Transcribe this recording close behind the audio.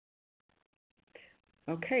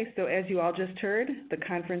Okay, so as you all just heard, the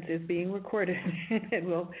conference is being recorded,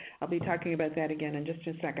 and I'll be talking about that again in just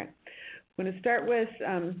a second. I'm going to start with,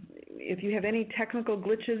 if you have any technical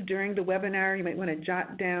glitches during the webinar, you might want to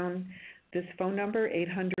jot down this phone number,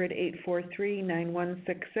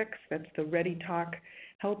 800-843-9166. That's the ReadyTalk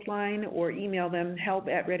helpline, or email them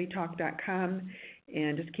help@readytalk.com,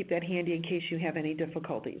 and just keep that handy in case you have any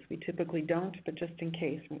difficulties. We typically don't, but just in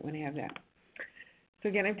case, we might want to have that. So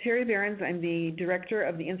again, I'm Terry Behrens. I'm the Director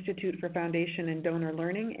of the Institute for Foundation and Donor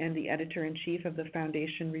Learning and the Editor-in-Chief of the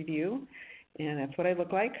Foundation Review, and that's what I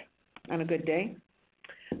look like on a good day.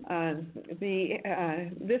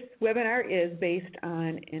 This webinar is based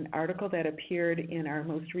on an article that appeared in our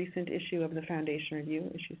most recent issue of the Foundation Review,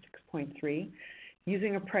 issue 6.3,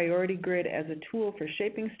 using a priority grid as a tool for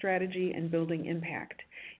shaping strategy and building impact.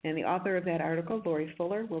 And the author of that article, Lori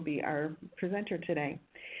Fuller, will be our presenter today.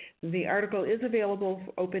 The article is available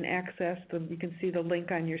for open access, so you can see the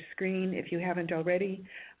link on your screen. If you haven't already,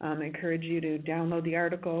 I encourage you to download the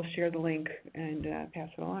article, share the link, and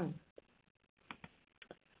pass it along.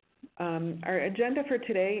 Our agenda for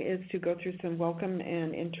today is to go through some welcome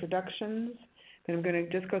and introductions. Then I'm going to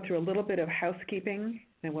just go through a little bit of housekeeping,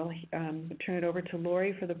 and we'll turn it over to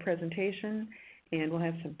Lori for the presentation, and we'll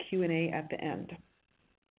have some Q&A at the end.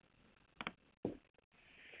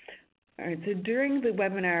 All right, so during the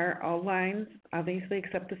webinar, all lines, obviously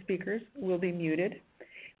except the speakers, will be muted.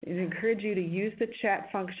 I encourage you to use the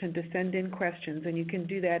chat function to send in questions, and you can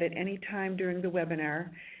do that at any time during the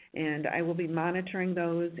webinar, and I will be monitoring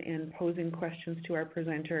those and posing questions to our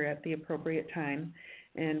presenter at the appropriate time,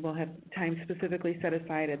 and we'll have time specifically set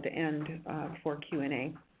aside at the end for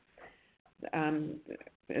Q&A.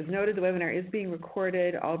 As noted, the webinar is being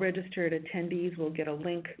recorded. All registered attendees will get a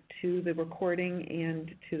link to the recording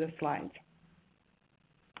and to the slides.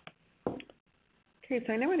 Okay,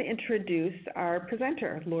 so I now want to introduce our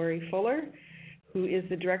presenter, Lori Fuller, who is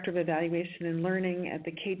the Director of Evaluation and Learning at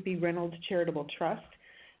the Kate B. Reynolds Charitable Trust.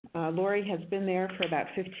 Lori has been there for about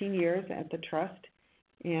 15 years at the Trust.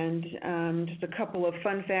 And just a couple of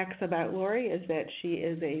fun facts about Lori is that she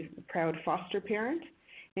is a proud foster parent,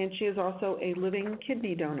 and she is also a living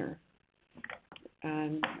kidney donor.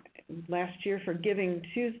 Last year for Giving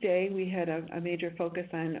Tuesday, we had a major focus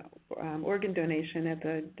on organ donation at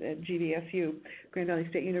GVSU, Grand Valley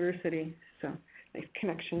State University, so nice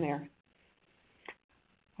connection there.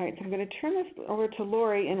 All right, so I'm going to turn this over to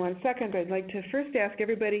Lori in 1 second, but I'd like to first ask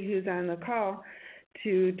everybody who's on the call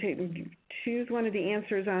to choose one of the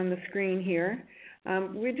answers on the screen here.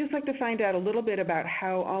 We'd just like to find out a little bit about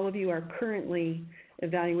how all of you are currently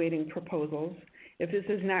evaluating proposals. If this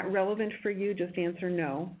is not relevant for you, just answer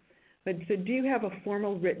no. But so do you have a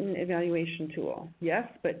formal written evaluation tool? Yes,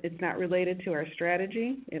 but it's not related to our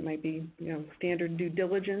strategy. It might be, standard due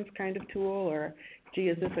diligence kind of tool, or gee,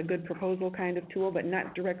 is this a good proposal kind of tool, but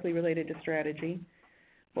not directly related to strategy.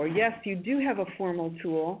 Or yes, you do have a formal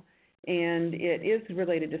tool and it is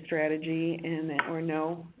related to strategy, and or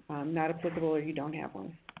no, not applicable, or you don't have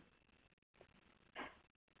one.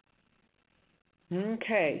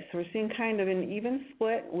 Okay, so we're seeing kind of an even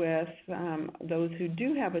split with those who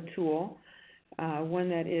do have a tool, one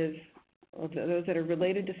that is, those that are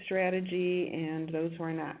related to strategy and those who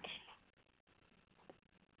are not.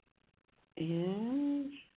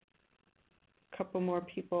 And a couple more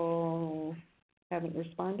people haven't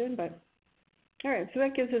responded, but all right, so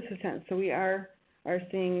that gives us a sense. So we are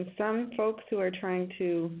seeing some folks who are trying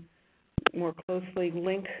to more closely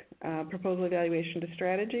link proposal evaluation to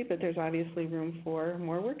strategy, but there's obviously room for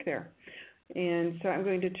more work there. And so I'm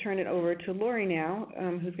going to turn it over to Lori now,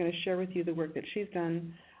 who's going to share with you the work that she's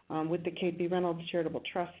done with the Kate B. Reynolds Charitable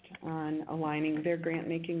Trust on aligning their grant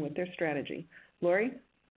making with their strategy. Lori?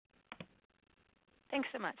 Thanks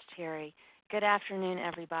so much, Terry. Good afternoon,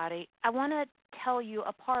 everybody. I want to tell you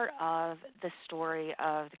a part of the story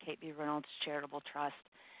of the Kate B. Reynolds Charitable Trust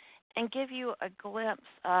and give you a glimpse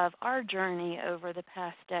of our journey over the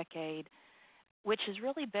past decade, which has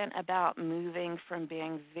really been about moving from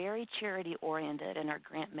being very charity-oriented in our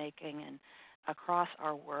grant-making and across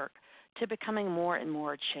our work to becoming more and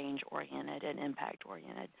more change-oriented and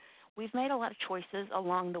impact-oriented. We've made a lot of choices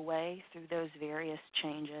along the way through those various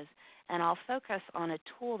changes, and I'll focus on a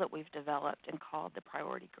tool that we've developed and called the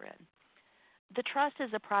Priority Grid. The Trust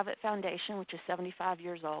is a private foundation which is 75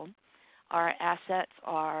 years old. Our assets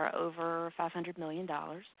are over $500 million.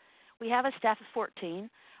 We have a staff of 14,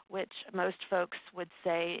 which most folks would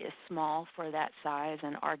say is small for that size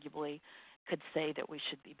and arguably could say that we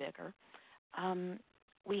should be bigger.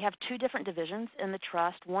 We have two different divisions in the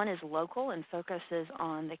trust. One is local and focuses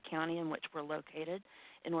on the county in which we're located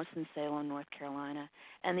in Winston-Salem, North Carolina.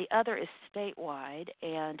 And the other is statewide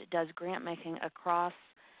and does grant making across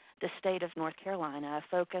the state of North Carolina,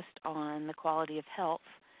 focused on the quality of health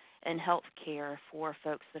and health care for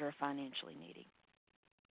folks that are financially needy.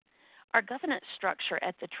 Our governance structure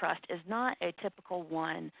at the trust is not a typical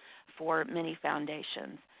one for many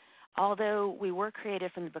foundations. Although we were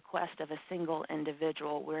created from the bequest of a single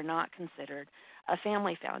individual, we're not considered a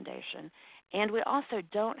family foundation. And we also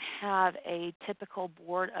don't have a typical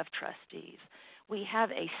board of trustees. We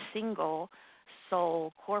have a single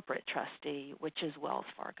sole corporate trustee, which is Wells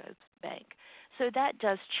Fargo Bank. So that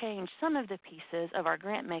does change some of the pieces of our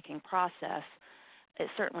grant-making process. It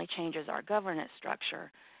certainly changes our governance structure,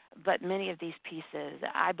 but many of these pieces,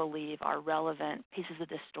 I believe, are relevant, pieces of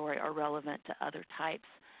this story are relevant to other types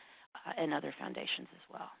and other foundations as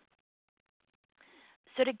well.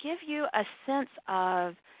 So to give you a sense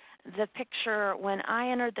of the picture, when I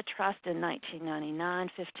entered the trust in 1999,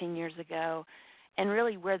 15 years ago, and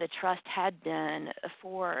really where the trust had been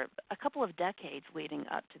for a couple of decades leading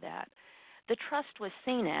up to that, the trust was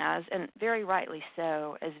seen as, and very rightly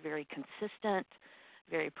so, as very consistent,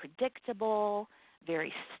 very predictable,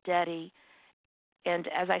 very steady. And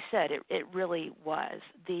as I said, it really was.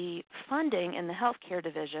 The funding in the healthcare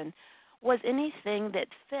division was anything that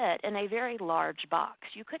fit in a very large box.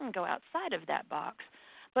 You couldn't go outside of that box,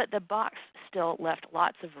 but the box still left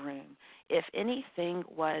lots of room. If anything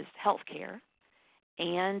was healthcare,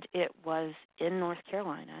 and it was in North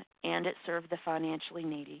Carolina, and it served the financially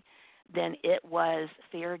needy, then it was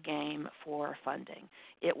fair game for funding.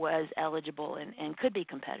 It was eligible and could be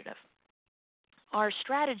competitive. Our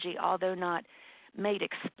strategy, although not made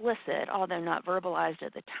explicit, although not verbalized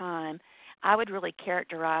at the time, I would really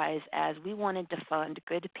characterize as we wanted to fund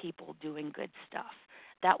good people doing good stuff.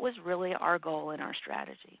 That was really our goal and our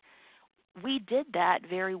strategy. We did that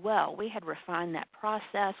very well. We had refined that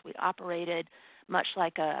process. We operated much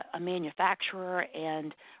like a manufacturer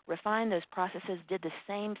and refined those processes, did the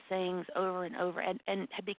same things over and over, and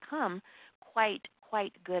had become quite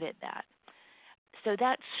good at that. So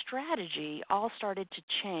that strategy all started to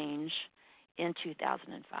change in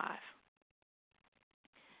 2005.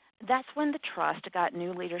 That's when the trust got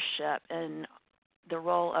new leadership in the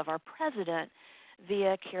role of our president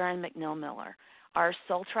via Karen McNeil Miller. Our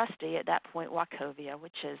sole trustee at that point, Wachovia,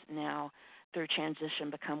 which has now through transition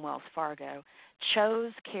become Wells Fargo,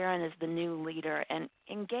 chose Karen as the new leader and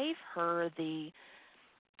gave her the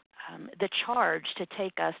charge to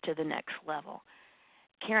take us to the next level.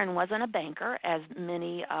 Karen wasn't a banker, as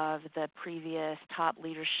many of the previous top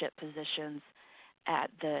leadership positions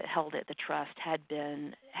held at the trust had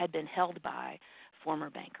been held by former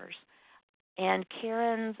bankers. And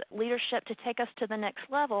Karen's leadership to take us to the next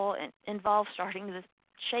level involved starting to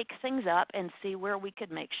shake things up and see where we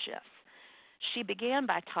could make shifts. She began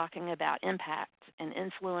by talking about impact and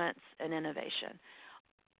influence and innovation,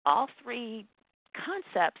 all three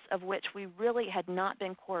concepts of which we really had not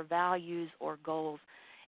been core values or goals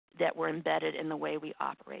that were embedded in the way we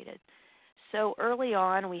operated. So early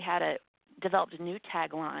on, we had developed a new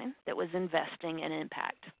tagline that was investing in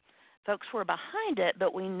impact. Folks were behind it,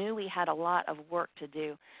 but we knew we had a lot of work to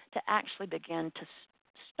do to actually begin to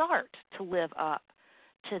start to live up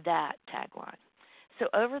to that tagline. So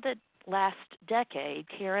over the last decade,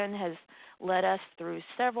 Karen has led us through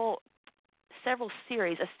a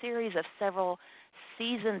series of several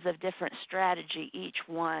seasons of different strategy, each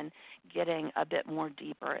one getting a bit more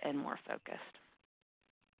deeper and more focused.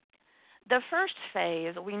 The first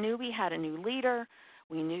phase, we knew we had a new leader.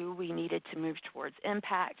 We knew we needed to move towards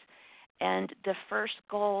impact. And the first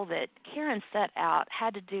goal that Karen set out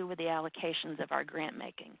had to do with the allocations of our grant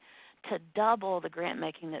making, to double the grant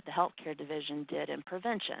making that the healthcare division did in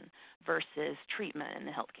prevention versus treatment in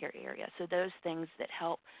the healthcare area. So those things that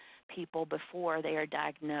help people before they are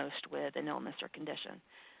diagnosed with an illness or condition.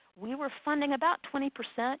 We were funding about 20%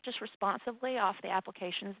 just responsively off the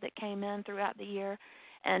applications that came in throughout the year,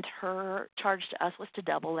 and her charge to us was to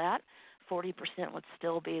double that. 40% would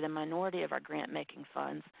still be the minority of our grant-making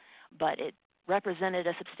funds, but it represented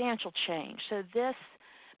a substantial change. So this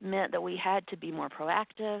meant that we had to be more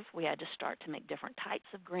proactive. We had to start to make different types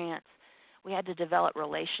of grants. We had to develop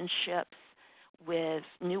relationships with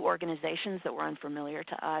new organizations that were unfamiliar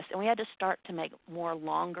to us, and we had to start to make more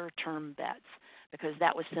longer-term bets because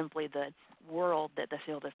that was simply the world that the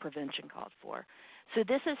field of prevention called for. So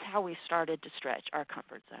this is how we started to stretch our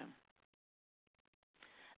comfort zone.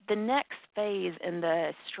 The next phase in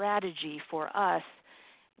the strategy for us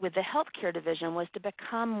with the healthcare division was to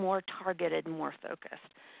become more targeted, more focused.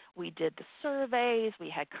 We did the surveys, we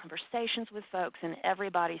had conversations with folks, and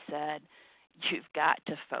everybody said, you've got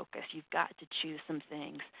to focus, you've got to choose some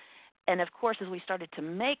things. And of course, as we started to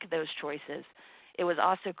make those choices, it was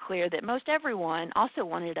also clear that most everyone also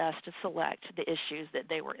wanted us to select the issues that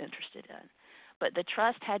they were interested in. But the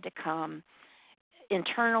trust had to come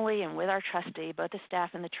internally and with our trustee, both the staff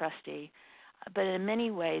and the trustee. But in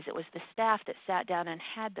many ways, it was the staff that sat down and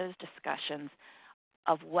had those discussions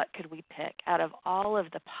of what could we pick out of all of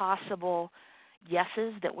the possible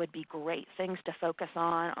yeses that would be great things to focus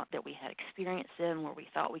on, that we had experience in, where we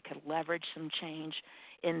thought we could leverage some change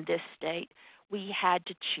in this state. We had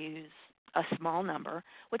to choose a small number,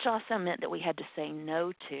 which also meant that we had to say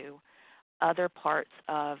no to other parts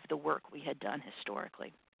of the work we had done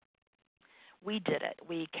historically. We did it.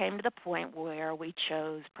 We came to the point where we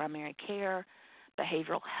chose primary care,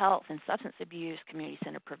 behavioral health and substance abuse,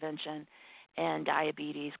 community-centered prevention, and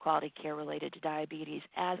diabetes, quality care related to diabetes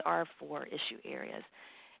as our 4 issue areas.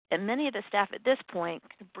 And many of the staff at this point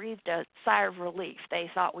breathed a sigh of relief.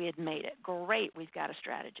 They thought we had made it. Great, we've got a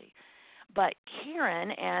strategy. But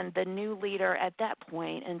Karen and the new leader at that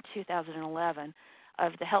point in 2011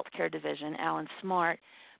 of the healthcare division, Alan Smart,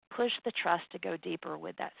 pushed the trust to go deeper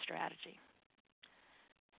with that strategy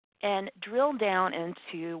and drill down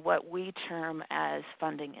into what we term as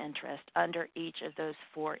funding interest under each of those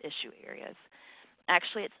 4 issue areas.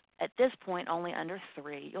 Actually, it's at this point only under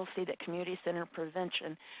 3. You'll see that community-centered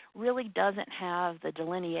prevention really doesn't have the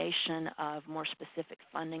delineation of more specific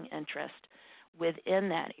funding interest within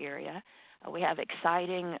that area. We have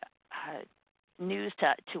exciting news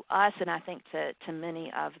to us, and I think to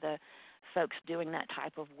many of the folks doing that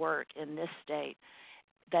type of work in this state,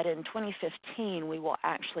 that in 2015 we will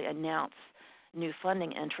actually announce new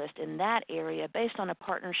funding interest in that area based on a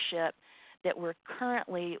partnership that we're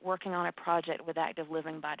currently working on, a project with Active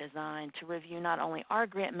Living by Design to review not only our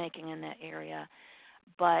grant making in that area,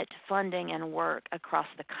 but funding and work across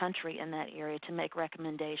the country in that area to make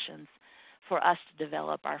recommendations for us to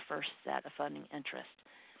develop our first set of funding interest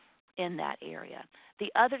in that area.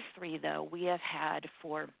 The other 3, though, we have had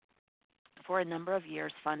for a number of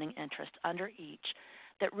years funding interest under each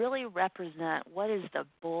that really represent what is the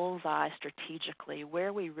bullseye strategically,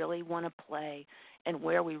 where we really want to play and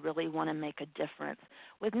where we really want to make a difference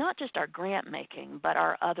with not just our grant making, but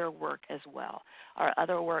our other work as well. Our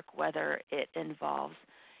other work, whether it involves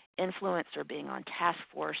influence or being on task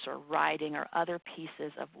force or writing or other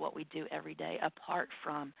pieces of what we do every day apart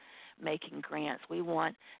from making grants, we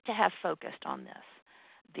want to have focused on this.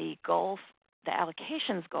 The goal, the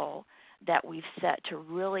allocations goal that we've set to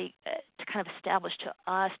really to kind of establish to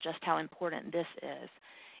us just how important this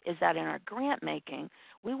is that in our grant making,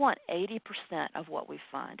 we want 80% of what we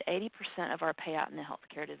fund, 80% of our payout in the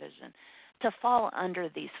healthcare division to fall under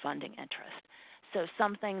these funding interests. So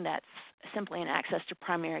something that's simply an access to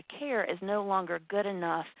primary care is no longer good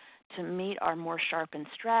enough to meet our more sharpened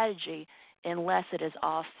strategy unless it is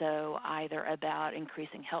also either about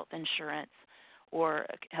increasing health insurance or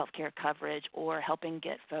healthcare coverage or helping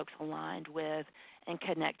get folks aligned with and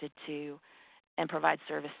connected to and provide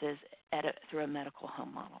services through a medical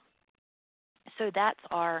home model. So that's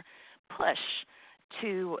our push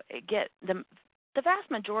to get the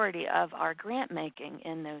vast majority of our grant making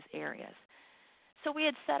in those areas. So we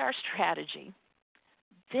had set our strategy.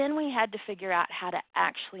 Then we had to figure out how to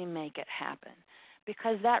actually make it happen,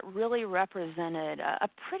 because that really represented a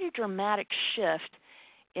pretty dramatic shift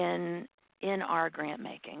in our grant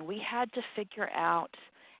making. We had to figure out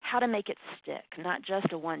how to make it stick, not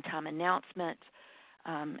just a one-time announcement,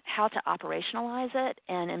 how to operationalize it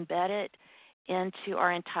and embed it into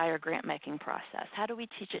our entire grant making process. How do we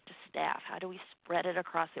teach it to staff? How do we spread it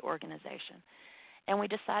across the organization? And we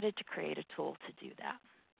decided to create a tool to do that.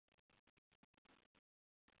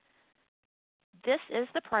 This is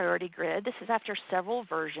the priority grid. This is after several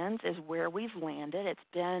versions is where we've landed.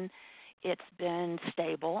 It's been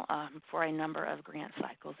stable for a number of grant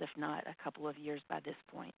cycles, if not a couple of years by this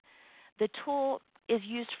point. The tool is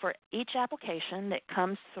used for each application that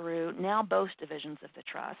comes through now both divisions of the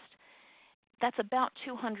trust. That's about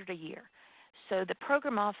 200 a year. So the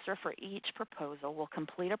program officer for each proposal will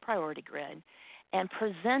complete a priority grid and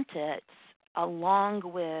present it along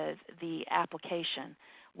with the application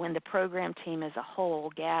when the program team as a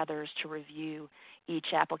whole gathers to review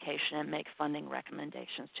each application and make funding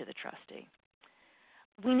recommendations to the trustee.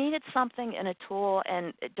 We needed something in a tool,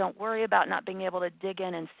 and don't worry about not being able to dig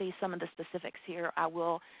in and see some of the specifics here. I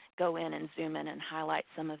will go in and zoom in and highlight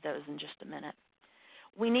some of those in just a minute.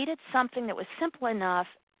 We needed something that was simple enough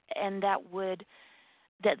and that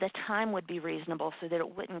the time would be reasonable so that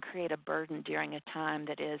it wouldn't create a burden during a time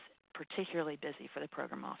that is particularly busy for the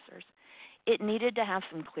program officers. It needed to have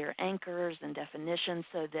some clear anchors and definitions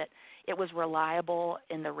so that it was reliable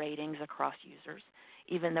in the ratings across users,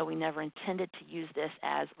 even though we never intended to use this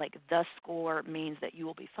as like the score means that you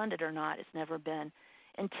will be funded or not. It's never been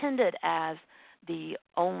intended as the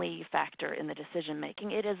only factor in the decision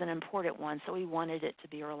making. It is an important one, so we wanted it to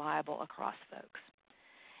be reliable across folks.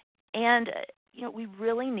 And we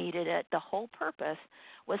really needed it. The whole purpose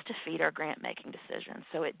was to feed our grant-making decisions.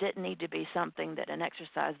 So it didn't need to be something that an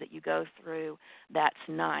exercise that you go through that's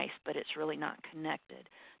nice, but it's really not connected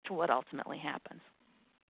to what ultimately happens.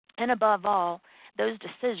 And above all, those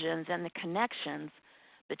decisions and the connections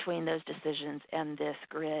between those decisions and this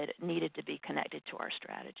grid needed to be connected to our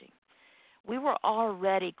strategy. We were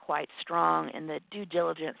already quite strong in the due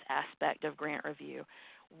diligence aspect of grant review.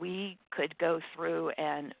 We could go through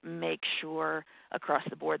and make sure across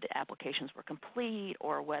the board that applications were complete,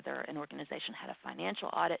 or whether an organization had a financial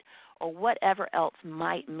audit, or whatever else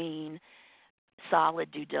might mean solid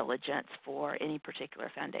due diligence for any particular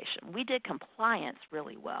foundation. We did compliance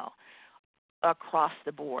really well across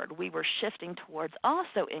the board. We were shifting towards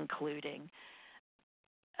also including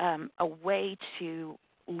a way to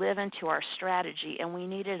live into our strategy, and we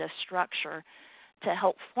needed a structure to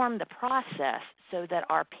help form the process so that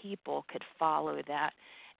our people could follow that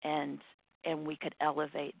and we could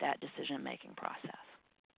elevate that decision-making process.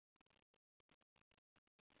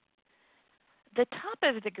 The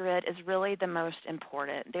top of the grid is really the most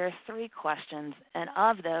important. There are 3 questions, and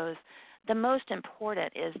of those, the most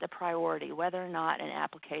important is the priority, whether or not an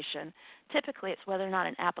application, typically it's whether or not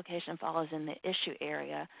an application falls in the issue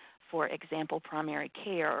area, for example, primary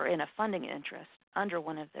care, or in a funding interest under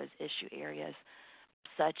one of those issue areas,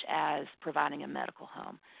 such as providing a medical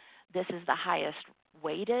home. This is the highest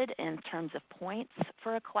weighted in terms of points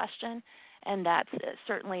for a question, and that's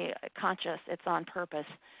certainly conscious, it's on purpose,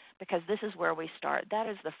 because this is where we start. That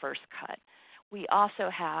is the first cut. We also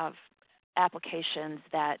have applications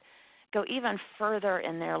that go even further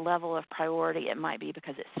in their level of priority. It might be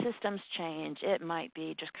because its systems change. It might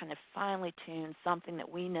be just kind of finely tuned, something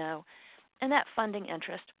that we know. And that funding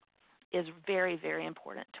interest is very, very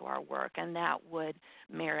important to our work, and that would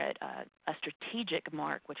merit a strategic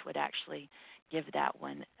mark, which would actually give that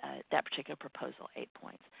one, that particular proposal 8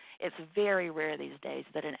 points. It's very rare these days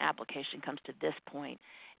that an application comes to this point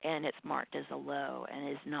and it's marked as a low and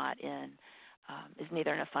is not in, is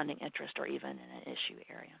neither in a funding interest or even in an issue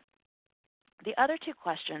area. The other 2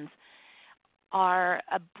 questions are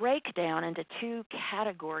a breakdown into 2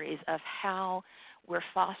 categories of how we're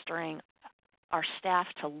fostering our staff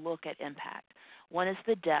to look at impact. One is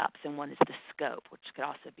the depth and one is the scope, which could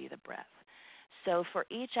also be the breadth. So for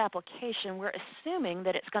each application, we're assuming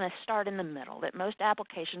that it's going to start in the middle, that most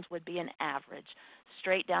applications would be an average.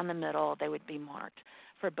 Straight down the middle, they would be marked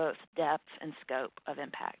for both depth and scope of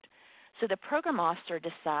impact. So the program officer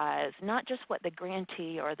decides not just what the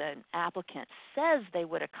grantee or the applicant says they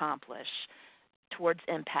would accomplish towards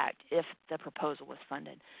impact if the proposal was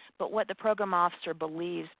funded, but what the program officer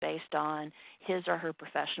believes based on his or her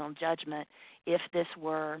professional judgment if this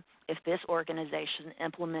organization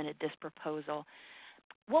implemented this proposal,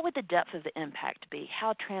 what would the depth of the impact be,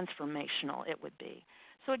 how transformational it would be.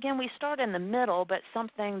 So again, we start in the middle, but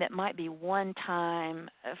something that might be one time,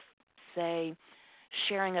 say,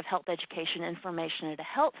 sharing of health education information at a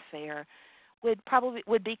health fair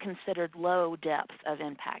would be considered low depth of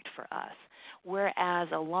impact for us, whereas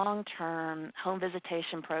a long-term home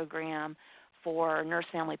visitation program for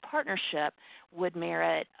nurse-family partnership would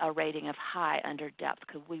merit a rating of high under depth,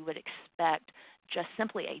 because we would expect just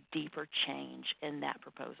simply a deeper change in that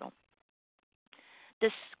proposal.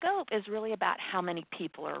 The scope is really about how many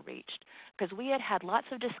people are reached, because we had lots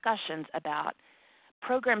of discussions about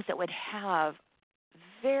programs that would have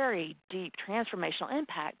very deep transformational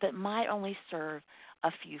impact that might only serve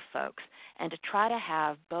a few folks, and to try to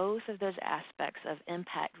have both of those aspects of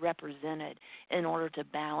impact represented in order to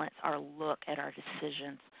balance our look at our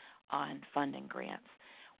decisions on funding grants.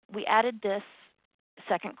 We added this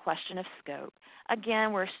second question of scope.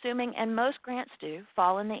 Again, we're assuming, and most grants do,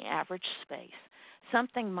 fall in the average space.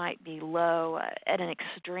 Something might be low at an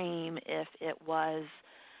extreme if it would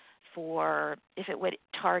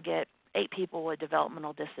target 8 people with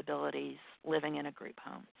developmental disabilities living in a group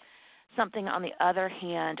home. Something, on the other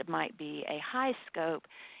hand, might be a high scope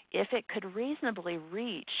if it could reasonably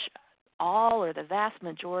reach all or the vast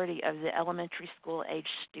majority of the elementary school age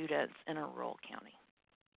students in a rural county.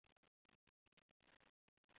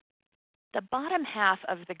 The bottom half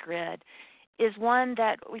of the grid is one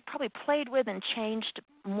that we probably played with and changed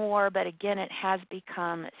more, but again, it has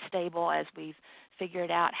become stable as we've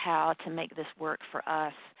figured out how to make this work for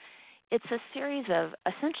us. It's a series of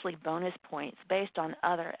essentially bonus points based on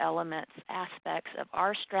other elements, aspects of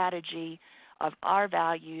our strategy, of our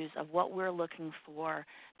values, of what we're looking for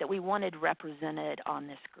that we wanted represented on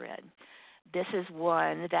this grid. This is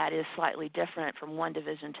one that is slightly different from one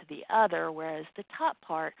division to the other, whereas the top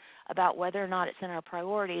part about whether or not it's in our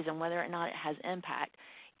priorities and whether or not it has impact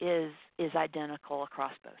is identical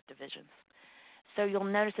across both divisions. So you'll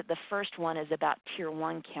notice that the first one is about Tier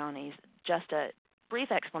 1 counties. Just a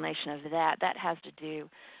brief explanation of that. That has to do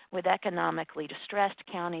with economically distressed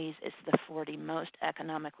counties. It's the 40 most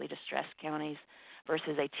economically distressed counties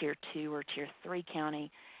versus a Tier 2 or Tier 3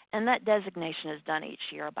 county. And that designation is done each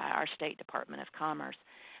year by our State Department of Commerce.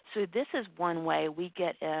 So this is one way we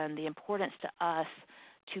get in the importance to us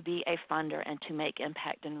to be a funder and to make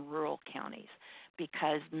impact in rural counties,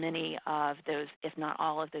 because many of those, if not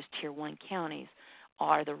all of those Tier 1 counties,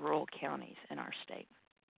 are the rural counties in our state.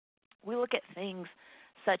 We look at things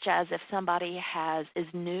such as if somebody is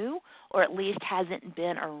new or at least hasn't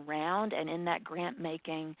been around and in that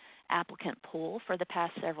grant-making applicant pool for the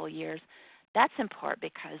past several years. That's in part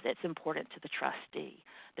because it's important to the trustee.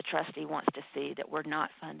 The trustee wants to see that we're not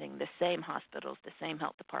funding the same hospitals, the same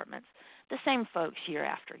health departments, the same folks year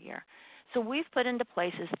after year. So we've put into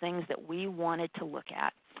places things that we wanted to look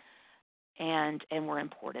at and were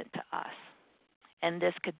important to us. And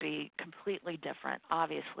this could be completely different,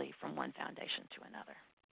 obviously, from one foundation to another.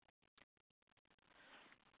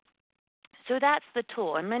 So that's the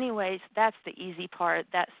tool. In many ways, that's the easy part.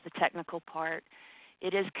 That's the technical part.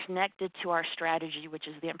 It is connected to our strategy, which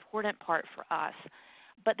is the important part for us.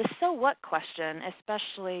 But the so what question,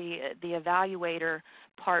 especially the evaluator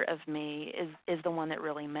part of me, is the one that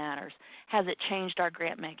really matters. Has it changed our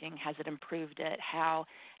grant making? Has it improved it? How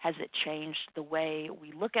has it changed the way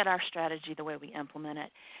we look at our strategy, the way we implement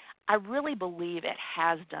it? I really believe it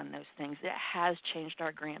has done those things. It has changed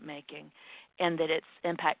our grant making, and that its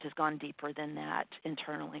impact has gone deeper than that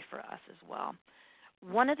internally for us as well.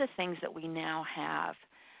 One of the things that we now have,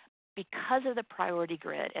 because of the priority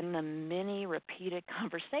grid and the many repeated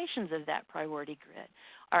conversations of that priority grid,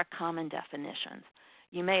 are common definitions.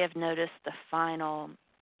 You may have noticed the final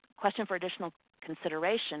question for additional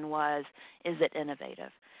consideration was, is it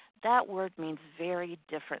innovative? That word means very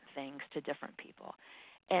different things to different people.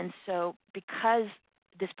 And so because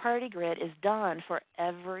this priority grid is done for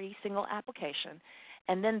every single application,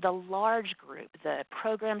 and then the large group, the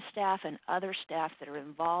program staff and other staff that are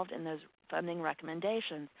involved in those funding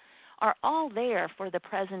recommendations, are all there for the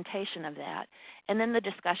presentation of that and then the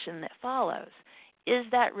discussion that follows. Is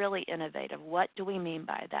that really innovative? What do we mean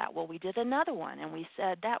by that? Well, we did another one and we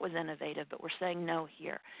said that was innovative, but we're saying no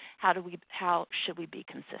here. How should we be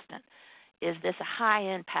consistent? Is this a high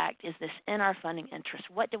impact? Is this in our funding interest?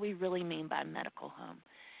 What do we really mean by medical home?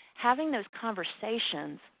 Having those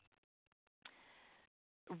conversations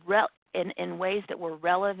in ways that were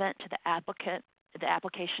relevant to the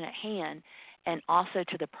application at hand, and also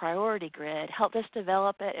to the priority grid, helped us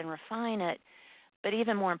develop it and refine it, but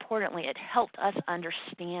even more importantly, it helped us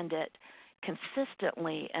understand it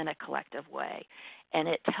consistently in a collective way. And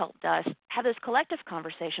it helped us have those collective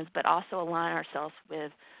conversations, but also align ourselves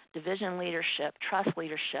with division leadership, trust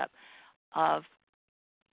leadership of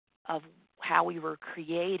how we were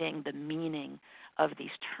creating the meaning of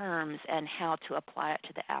these terms and how to apply it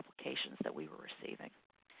to the applications that we were receiving.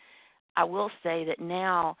 I will say that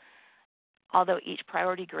now, although each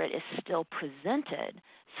priority grid is still presented,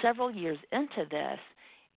 several years into this,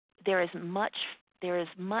 there is much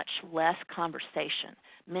less conversation.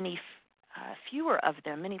 Many fewer of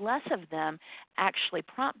them, many less of them actually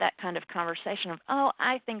prompt that kind of conversation of, oh,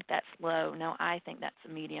 I think that's low, no, I think that's a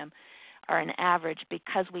medium, or an average,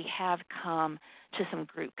 because we have come to some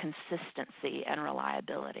group consistency and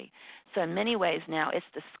reliability. So in many ways now it's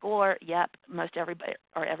the score, yep, most everybody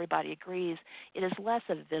or everybody agrees. It is less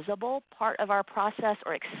a visible part of our process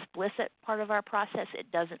or explicit part of our process.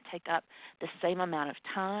 It doesn't take up the same amount of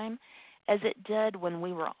time as it did when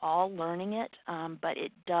we were all learning it, but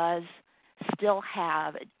it does still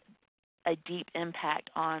have a deep impact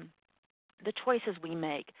on the choices we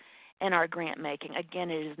make in our grant making. Again,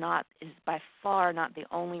 it is by far not the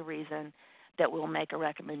only reason that we'll make a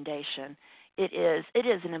recommendation. It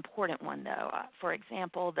is an important one, though. For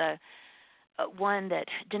example, the one that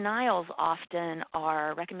denials often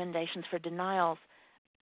are recommendations for denials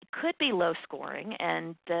could be low scoring,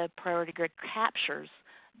 and the priority grid captures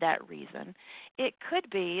that reason. It could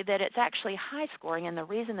be that it's actually high scoring, and the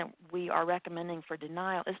reason that we are recommending for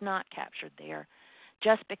denial is not captured there,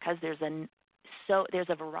 just because there's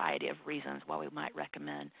a variety of reasons why we might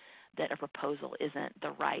recommend that a proposal isn't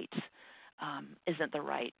the right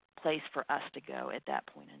place for us to go at that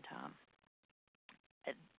point in time.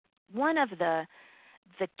 One of the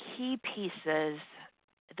key pieces,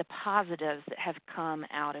 the positives that have come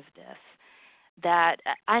out of this that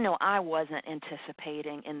I know I wasn't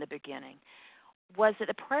anticipating in the beginning was that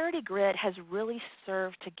the priority grid has really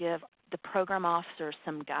served to give the program officers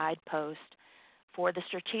some guideposts for the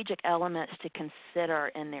strategic elements to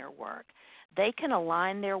consider in their work. They can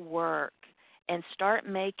align their work and start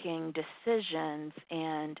making decisions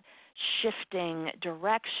and shifting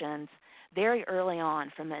directions very early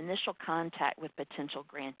on from the initial contact with potential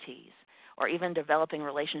grantees, or even developing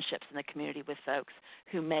relationships in the community with folks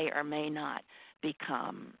who may or may not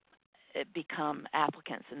become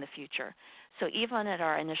applicants in the future. So even at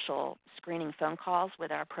our initial screening phone calls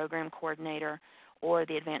with our program coordinator or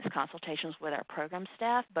the advanced consultations with our program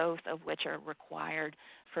staff, both of which are required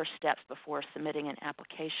first steps before submitting an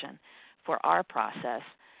application for our process,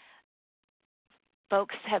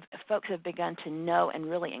 folks have begun to know and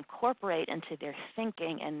really incorporate into their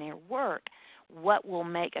thinking and their work what will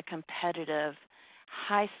make a competitive,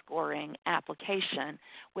 high-scoring application,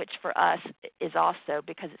 which for us is also,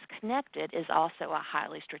 because it's connected, is also a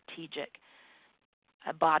highly strategic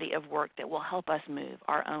body of work that will help us move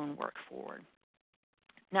our own work forward.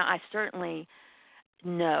 Now, I certainly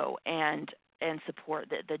know and support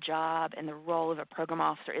that the job and the role of a program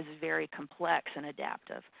officer is very complex and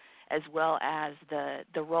adaptive, as well as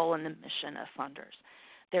the role and the mission of funders.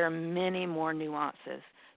 There are many more nuances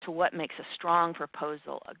to what makes a strong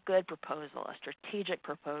proposal, a good proposal, a strategic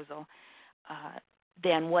proposal,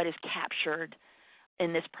 than what is captured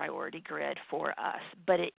in this priority grid for us.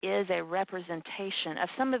 But it is a representation of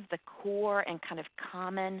some of the core and kind of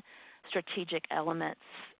common strategic elements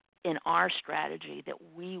in our strategy that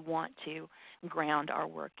we want to ground our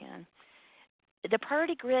work in. The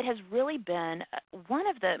priority grid has really been one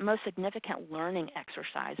of the most significant learning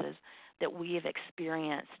exercises that we have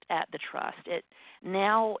experienced at the Trust. It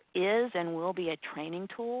now is and will be a training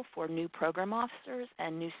tool for new program officers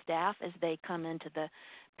and new staff as they come into the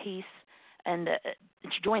piece and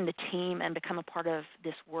join the team and become a part of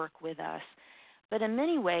this work with us. But in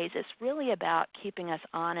many ways, it's really about keeping us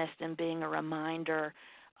honest and being a reminder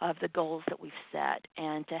of the goals that we've set,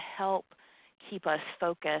 and to help keep us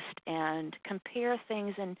focused and compare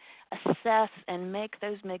things and assess and make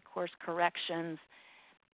those mid-course corrections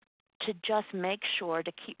to just make sure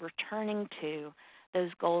to keep returning to those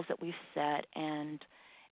goals that we've set and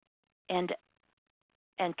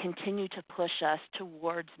continue to push us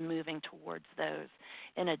towards moving towards those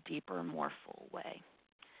in a deeper, more full way.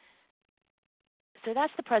 So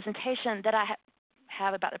that's the presentation that I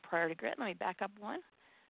have about the priority grid. Let me back up one.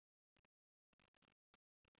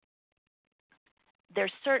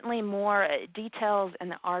 There's certainly more details in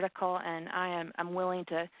the article, and I'm willing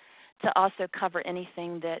to also cover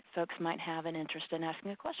anything that folks might have an interest in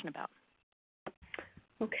asking a question about.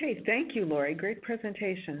 Okay, thank you, Lori. Great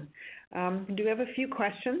presentation. Do we have a few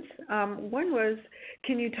questions? One was,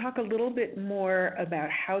 can you talk a little bit more about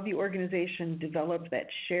how the organization developed that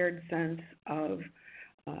shared sense of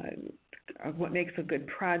what makes a good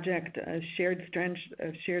project, a shared sense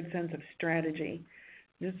of strategy?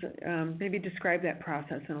 Just maybe describe that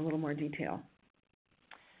process in a little more detail.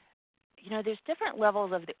 You know, there's different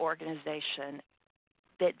levels of the organization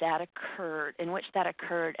that occurred, in which that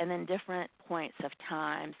occurred, and then different points of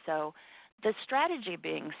time. So the strategy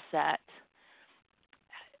being set,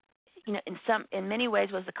 you know, in many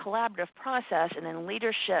ways was a collaborative process, and then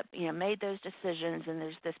leadership, you know, made those decisions, and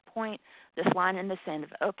there's this point, this line in the sand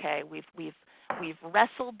of, okay, we've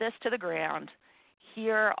wrestled this to the ground.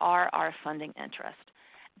 Here are our funding interests.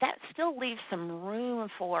 That still leaves some room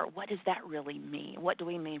for what does that really mean? What do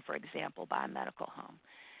we mean, for example, by a medical home?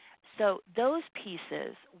 So those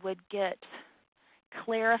pieces would get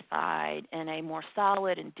clarified in a more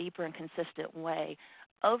solid and deeper and consistent way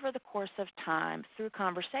over the course of time through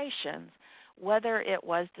conversations, whether it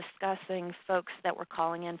was discussing folks that were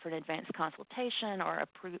calling in for an advanced consultation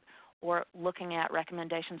or looking at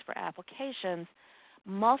recommendations for applications.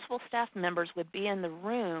 Multiple staff members would be in the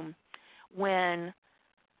room when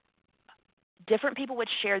different people would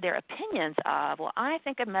share their opinions of, well, I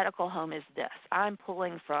think a medical home is this. I'm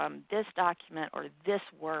pulling from this document or this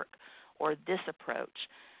work or this approach.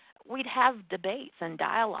 We'd have debates and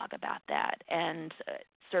dialogue about that, and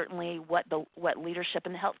certainly what leadership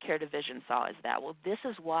in the healthcare division saw is that, well, this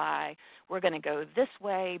is why we're going to go this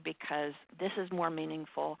way because this is more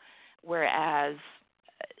meaningful, whereas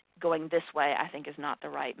going this way I think is not the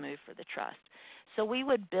right move for the trust. So we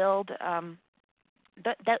would build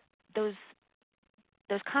those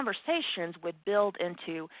those conversations would build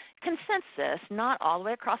into consensus, not all the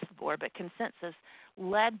way across the board, but consensus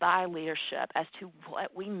led by leadership as to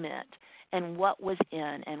what we meant and what was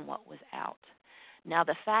in and what was out. Now,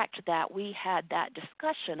 the fact that we had that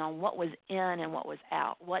discussion on what was in and what was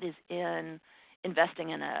out, what is in investing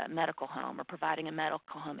in a medical home or providing a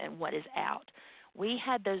medical home and what is out, we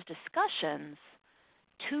had those discussions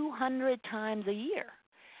 200 times a year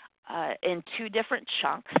in 2 different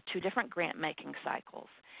chunks, 2 different grant-making cycles.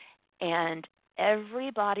 And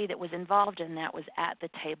everybody that was involved in that was at the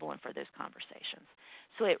table and for those conversations.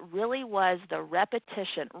 So it really was the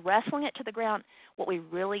repetition, wrestling it to the ground, what we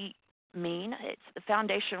really mean. It's, the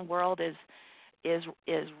foundation world is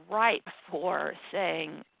ripe for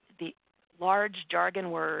saying the large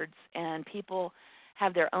jargon words, and people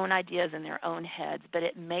have their own ideas in their own heads, but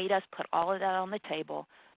it made us put all of that on the table,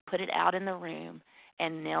 put it out in the room,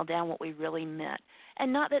 and nail down what we really meant.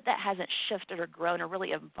 And not that that hasn't shifted or grown or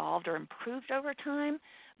really evolved or improved over time,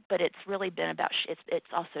 but it's really been about, it's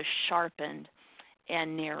also sharpened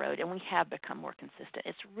and narrowed, and we have become more consistent.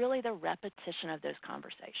 It's really the repetition of those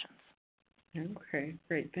conversations. Okay,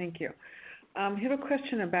 great, thank you. I have a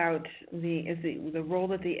question about the role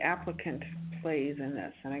that the applicant plays in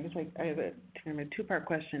this, and I guess I have a kind of a 2-part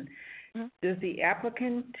question. Mm-hmm. Does the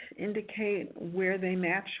applicant indicate where they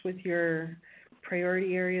match with your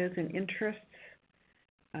priority areas and interests,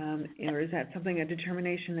 or is that a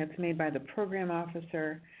determination that's made by the program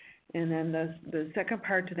officer? And then the second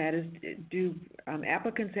part to that is, do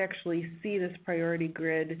applicants actually see this priority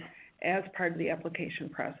grid as part of the application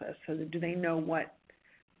process? So do they know what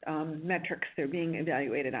metrics they're being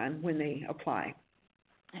evaluated on when they apply?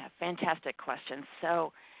 Yeah, fantastic question.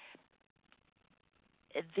 So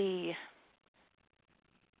the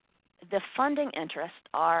funding interests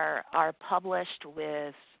are published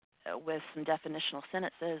with some definitional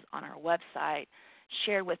sentences on our website,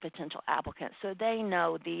 shared with potential applicants, so they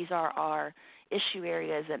know these are our issue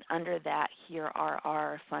areas, and under that, here are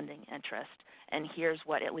our funding interests, and here's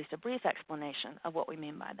what, at least a brief explanation of what we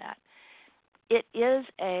mean by that. It is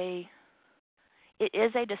a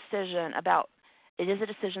decision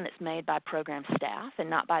that's made by program staff and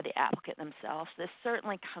not by the applicant themselves. This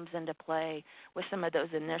certainly comes into play with some of those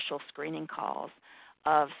initial screening calls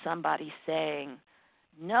of somebody saying,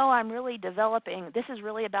 no, this is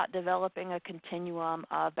really about developing a continuum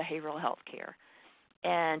of behavioral health care.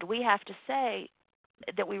 And we have to say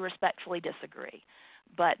that we respectfully disagree,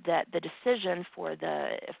 but that the decision for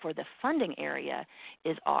the funding area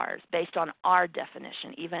is ours, based on our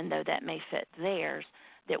definition, even though that may fit theirs,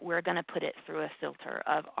 that we're going to put it through a filter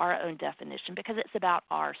of our own definition because it's about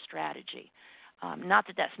our strategy. Not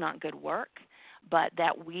that that's not good work, but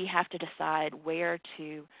that we have to decide where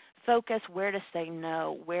to focus, where to say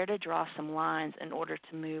no, where to draw some lines in order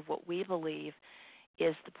to move what we believe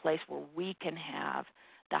is the place where we can have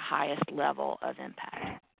the highest level of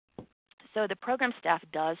impact. So the program staff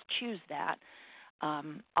does choose that,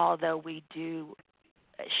 although we do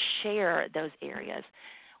share those areas.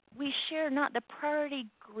 We share not the priority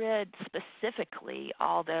grid specifically,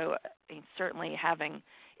 although certainly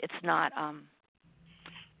it's not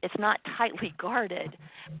tightly guarded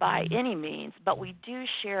by any means, but we do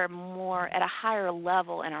share more at a higher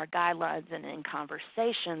level in our guidelines and in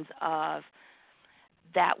conversations of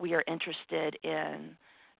that we are interested in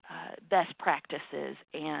best practices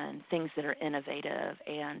and things that are innovative,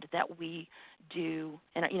 and that we do,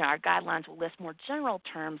 and our guidelines will list more general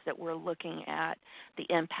terms that we're looking at the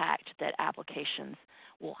impact that applications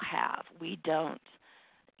will have. We don't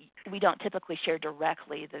typically share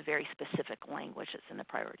directly the very specific language that's in the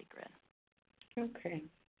priority grid. Okay,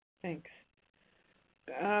 thanks.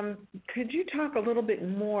 Could you talk a little bit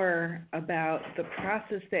more about the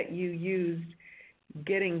process that you used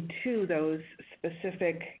getting to those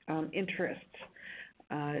specific interests?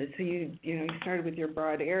 So you started with your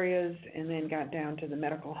broad areas and then got down to the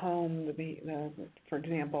medical home, for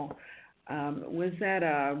example. Was that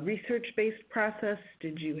a research-based process?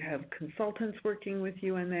 Did you have consultants working with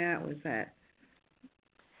you on that? Was that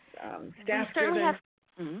staff-driven?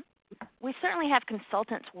 We certainly have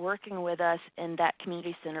consultants working with us in that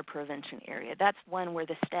community center prevention area. That's one where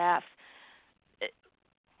the staff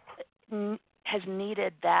has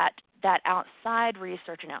needed that outside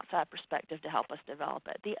research and outside perspective to help us develop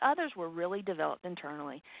it. The others were really developed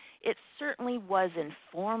internally. It certainly was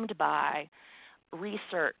informed by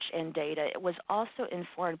research and data. It was also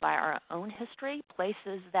informed by our own history,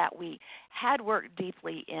 places that we had worked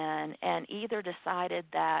deeply in and either decided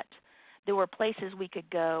that there were places we could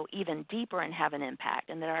go even deeper and have an impact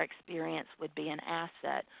and that our experience would be an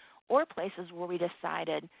asset, or places where we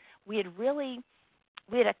decided we had really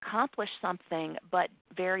we had accomplished something, but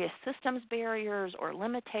various systems barriers or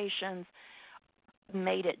limitations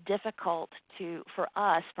made it difficult for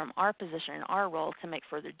us from our position and our role to make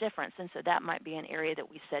further difference. And so that might be an area that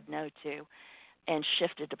we said no to and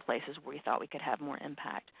shifted to places where we thought we could have more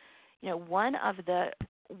impact. One of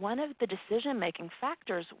the decision-making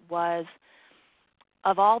factors was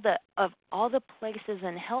of all the places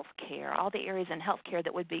in healthcare, all the areas in healthcare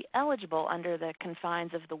that would be eligible under the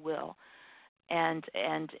confines of the will and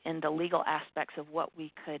in the legal aspects of what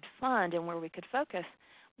we could fund and where we could focus.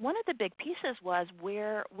 One of the big pieces was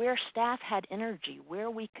where staff had energy, where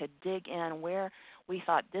we could dig in, where we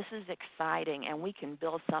thought this is exciting and we can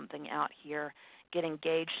build something out here, get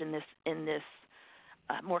engaged in this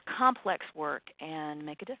more complex work and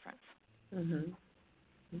make a difference. Mm-hmm.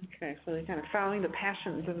 Okay, so kind of following the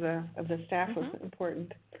passions of the staff was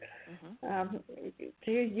important. Mm-hmm.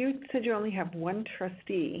 You said you only have one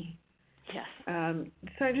trustee. Yes.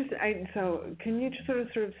 So can you just sort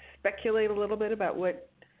of speculate a little bit about what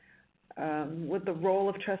the role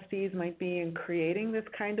of trustees might be in creating this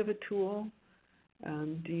kind of a tool?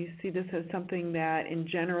 Do you see this as something that, in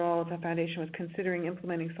general, if the foundation was considering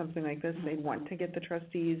implementing something like this, they'd want to get the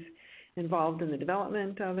trustees involved in the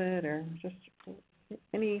development of it, or just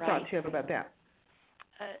any thoughts you have about that?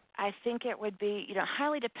 I think it would be,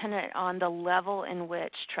 highly dependent on the level in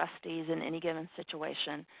which trustees in any given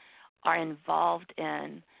situation are involved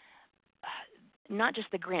in not just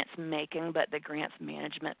the grants making, but the grants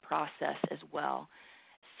management process as well.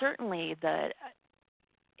 Certainly,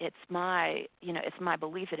 it's my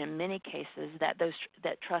belief that in many cases that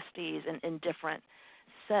trustees in different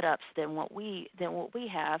setups than what we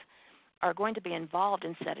have are going to be involved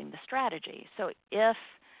in setting the strategy. So if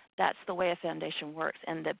that's the way a foundation works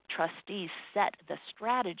and the trustees set the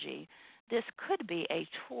strategy, this could be a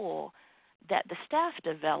tool that the staff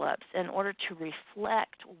develops in order to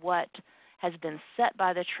reflect what has been set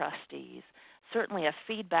by the trustees, certainly a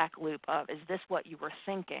feedback loop of, is this what you were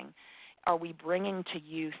thinking? Are we bringing to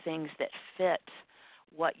you things that fit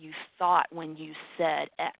what you thought when you said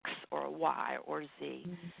X or Y or Z?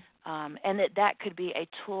 Mm-hmm. And that could be a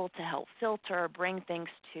tool to help filter, bring things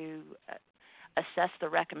to assess the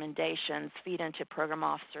recommendations, feed into program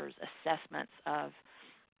officers' assessments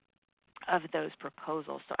of those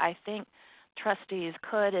proposals. So I think trustees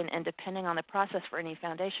could, and depending on the process for any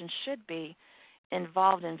foundation, should be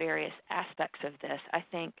involved in various aspects of this. I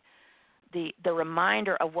think the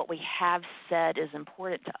reminder of what we have said is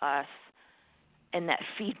important to us, and that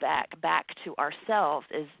feedback back to ourselves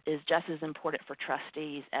is just as important for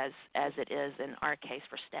trustees as it is in our case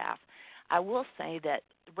for staff. I will say that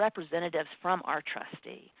representatives from our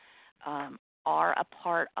trustee are a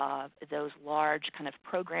part of those large kind of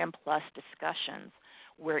program plus discussions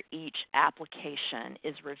where each application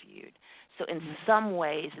is reviewed. So in some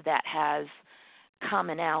ways that has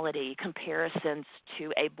commonality, comparisons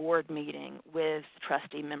to a board meeting with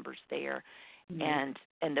trustee members there, and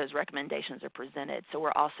those recommendations are presented. So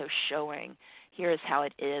we're also showing here's how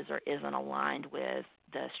it is or isn't aligned with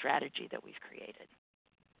the strategy that we've created.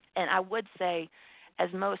 And I would say, as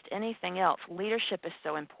most anything else, leadership is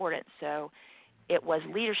so important. So it was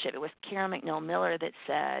leadership. It was Karen McNeil-Miller that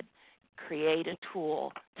said, create a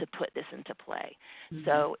tool to put this into play. Mm-hmm.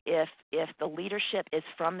 So if the leadership is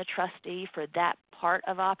from the trustee for that part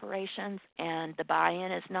of operations and the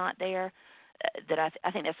buy-in is not there,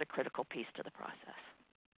 I think that's a critical piece to the process.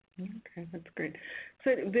 Okay, that's great.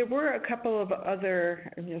 So there were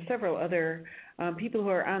several other people who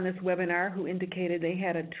are on this webinar who indicated they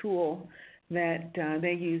had a tool that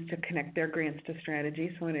they use to connect their grants to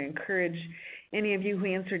strategy. So I want to encourage any of you who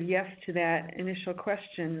answered yes to that initial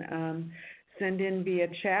question, send in via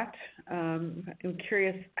chat. I'm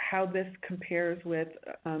curious how this compares with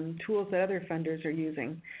tools that other funders are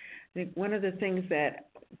using. I think one of the things that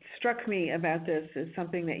struck me about this is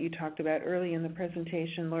something that you talked about early in the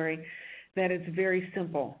presentation, Lori, that it's very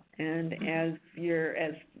simple. And as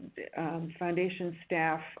foundation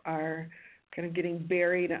staff are kind of getting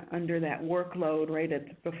buried under that workload right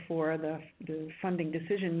before the funding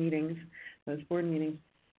decision meetings, those board meetings,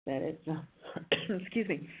 that it's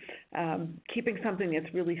keeping something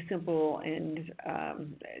that's really simple and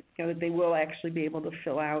that they will actually be able to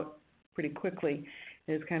fill out pretty quickly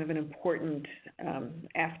is kind of an important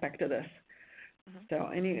aspect of this.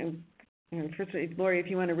 Mm-hmm. So, first, Lori, if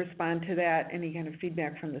you want to respond to that, any kind of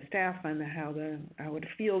feedback from the staff on how it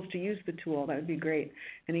feels to use the tool, that would be great.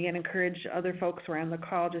 And again, encourage other folks who are on the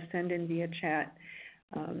call, just send in via chat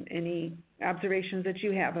any observations that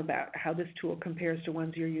you have about how this tool compares to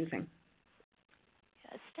ones you're using.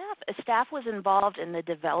 Staff was involved in the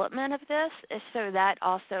development of this, so that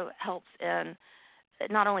also helps in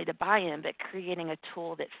not only the buy-in, but creating a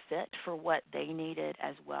tool that fit for what they needed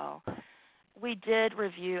as well. We did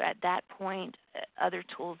review at that point other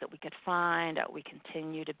tools that we could find. We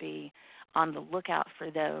continue to be on the lookout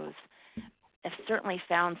for those. I've certainly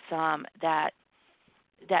found some that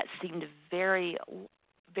seemed very,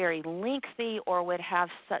 very lengthy or would have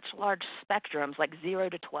such large spectrums, like 0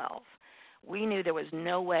 to 12. We knew there was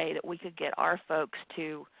no way that we could get our folks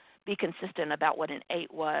to be consistent about what an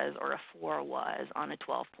 8 was or a 4 was on a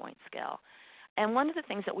 12-point scale. And one of the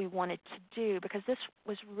things that we wanted to do, because this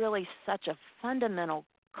was really such a fundamental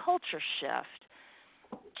culture shift,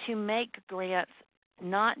 to make grants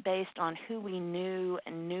not based on who we knew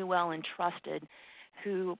and knew well and trusted,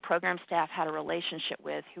 who program staff had a relationship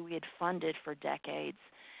with, who we had funded for decades,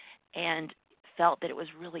 and felt that it was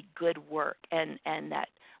really good work and that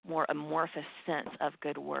more amorphous sense of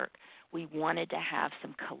good work. We wanted to have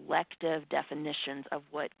some collective definitions of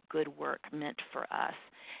what good work meant for us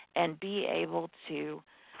and be able to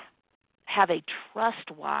have a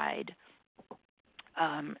trust-wide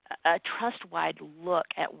look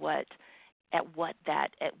at what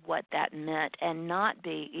that meant, and not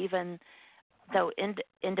be, even though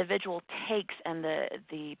individual takes and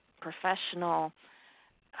the professional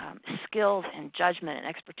skills and judgment and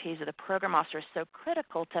expertise of the program officer is so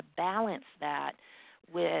critical, to balance that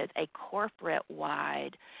with a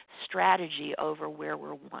corporate-wide strategy over where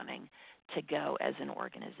we're wanting to go as an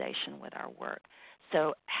organization with our work.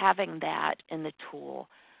 So having that in the tool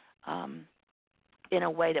in a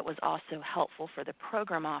way that was also helpful for the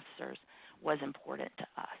program officers was important to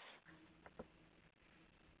us.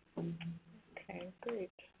 Okay, great.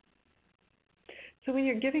 So when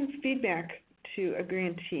you're giving feedback to a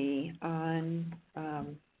grantee on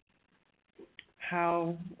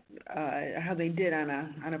how they did on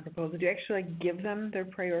a proposal, do you actually give them their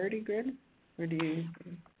priority grid, or do you?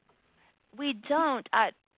 We don't.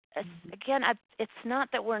 It's not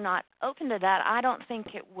that we're not open to that. I don't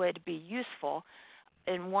think it would be useful.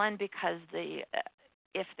 And one, because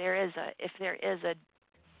if there is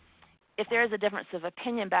a difference of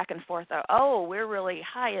opinion back and forth, we're really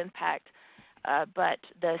high impact, but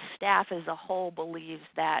the staff as a whole believes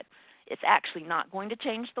that it's actually not going to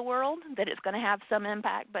change the world, that it's going to have some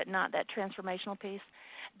impact, but not that transformational piece.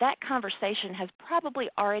 That conversation has probably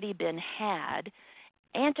already been had,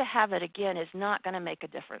 and to have it again is not going to make a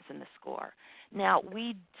difference in the score. Now,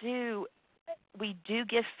 we do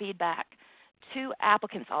give feedback to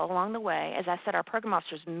applicants all along the way. As I said, our program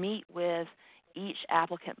officers meet with each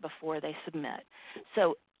applicant before they submit.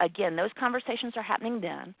 So again, those conversations are happening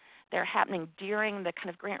then. They're happening during the kind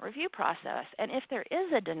of grant review process. And if there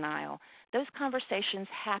is a denial, those conversations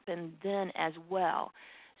happen then as well.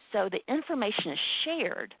 So the information is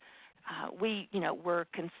shared.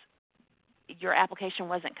 Your application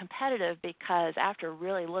wasn't competitive because after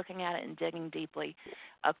really looking at it and digging deeply,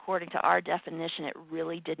 according to our definition, it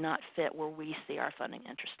really did not fit where we see our funding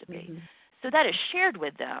interest to be. Mm-hmm. So that is shared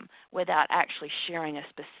with them without actually sharing a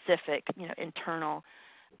specific, internal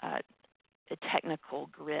technical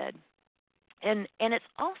grid. And it's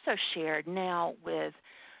also shared now with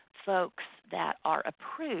folks that are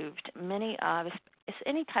approved. Many of it's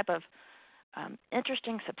any type of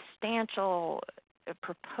interesting, substantial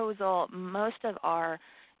proposal. Most of our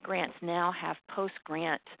grants now have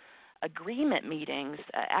post-grant agreement meetings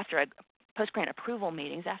after post-grant approval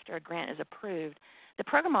meetings after a grant is approved. The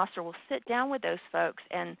program officer will sit down with those folks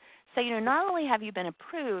and say, not only have you been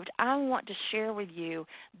approved, I want to share with you,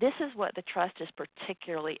 this is what the trust is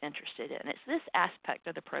particularly interested in. It's this aspect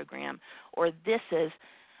of the program, or this is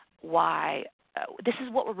why, this is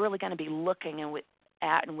what we're really going to be looking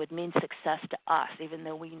at and would mean success to us, even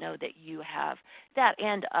though we know that you have that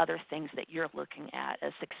and other things that you're looking at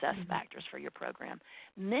as success factors for your program.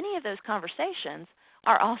 Many of those conversations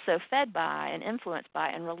are also fed by and influenced by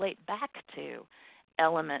and relate back to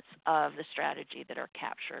elements of the strategy that are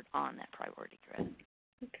captured on that priority grid.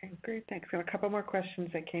 Okay, great, thanks. Got a couple more questions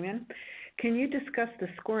that came in. Can you discuss the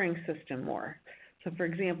scoring system more? So, for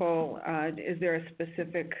example, is there a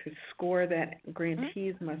specific score that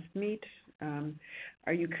grantees must meet?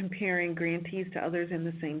 Are you comparing grantees to others in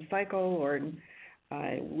the same cycle or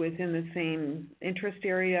within the same interest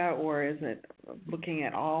area, or is it looking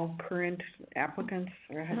at all current applicants?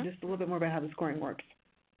 Or just a little bit more about how the scoring works.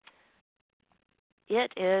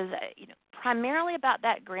 It is primarily about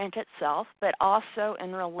that grant itself, but also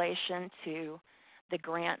in relation to the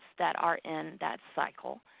grants that are in that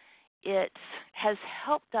cycle. It has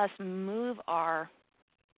helped us move our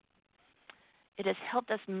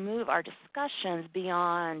discussions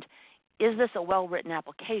beyond, is this a well-written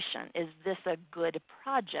application? Is this a good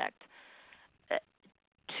project?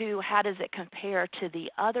 to how does it compare to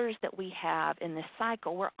the others that we have in this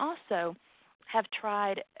cycle, we're also have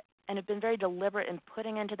tried and have been very deliberate in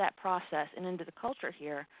putting into that process and into the culture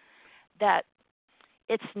here that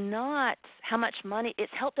it's not how much money,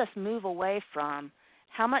 it's helped us move away from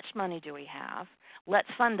how much money do we have, let's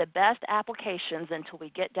fund the best applications until we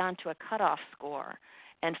get down to a cutoff score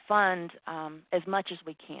and fund as much as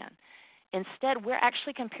we can. Instead, we're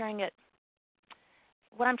actually comparing it,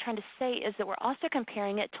 what I'm trying to say is that we're also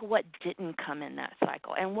comparing it to what didn't come in that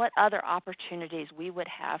cycle and what other opportunities we would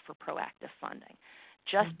have for proactive funding.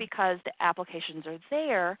 Just because the applications are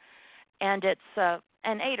there and it's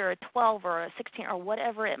an 8 or a 12 or a 16 or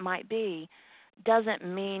whatever it might be, doesn't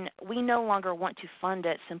mean we no longer want to fund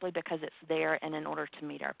it simply because it's there and in order to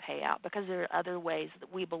meet our payout, because there are other ways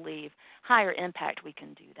that we believe higher impact we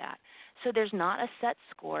can do that. So there's not a set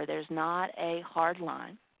score. There's not a hard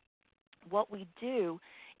line. What we do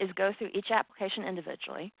is go through each application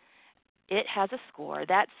individually. It has a score.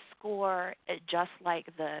 That score, just like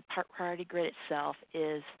the priority grid itself,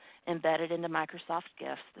 is embedded into Microsoft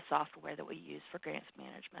Gifts, the software that we use for grants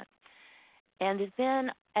management. And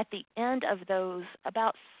then at the end of those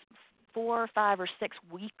about 4, 5, or 6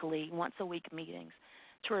 weekly, once-a-week meetings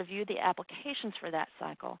to review the applications for that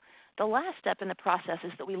cycle, the last step in the process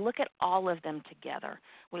is that we look at all of them together.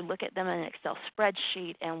 We look at them in an Excel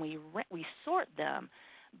spreadsheet, and we sort them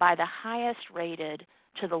by the highest rated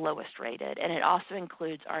to the lowest rated. And it also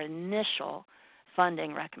includes our initial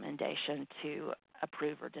funding recommendation to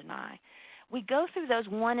approve or deny. We go through those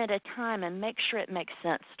one at a time and make sure it makes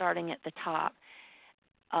sense, starting at the top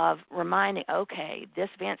of reminding, okay, this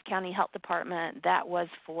Vance County Health Department, that was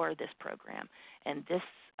for this program. And this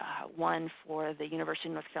one for the University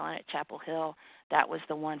of North Carolina at Chapel Hill, that was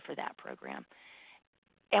the one for that program.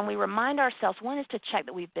 And we remind ourselves, one is to check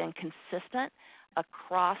that we've been consistent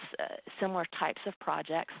across similar types of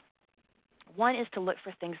projects. One is to look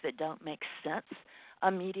for things that don't make sense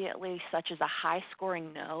immediately, such as a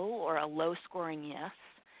high-scoring no or a low-scoring yes.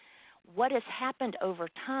 What has happened over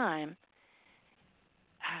time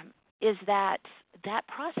is that that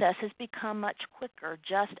process has become much quicker,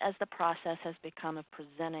 just as the process has become of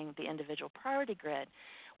presenting the individual priority grid.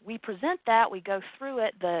 We present that, we go through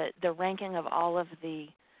it, the ranking of all of the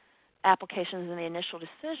applications and the initial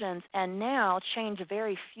decisions, and now change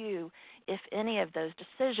very few, if any, of those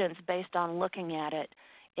decisions based on looking at it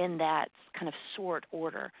in that kind of sort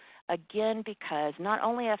order. Again, because not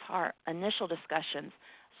only have our initial discussions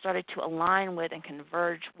started to align with and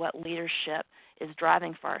converge what leadership is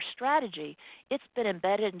driving for our strategy, it's been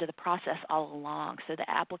embedded into the process all along. So the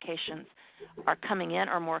applications are coming in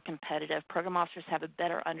are more competitive. Program officers have a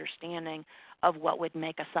better understanding of what would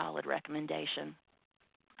make a solid recommendation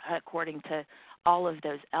according to all of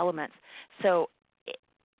those elements. So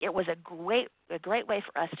it was a great way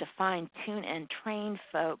for us to fine-tune and train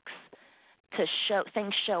folks to show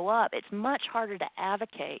things show up. It's much harder to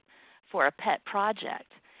advocate for a pet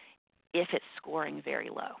project if it's scoring very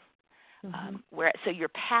low. So your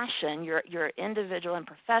passion, your individual and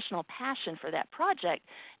professional passion for that project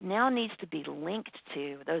now needs to be linked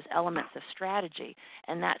to those elements of strategy,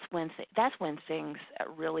 and that's when things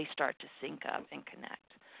really start to sync up and connect.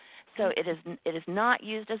 So it is not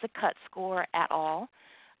used as a cut score at all,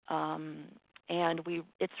 and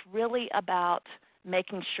it's really about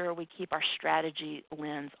making sure we keep our strategy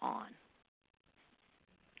lens on.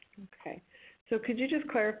 Okay. So could you just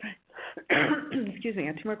clarify, excuse me, I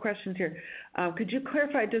have 2 more questions here. Could you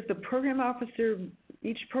clarify, does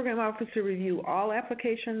each program officer review all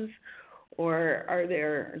applications, or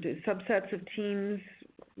do subsets of teams,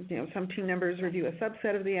 some team members review a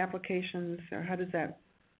subset of the applications, or how does that?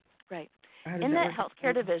 Right. In that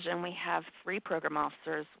healthcare division, we have 3 program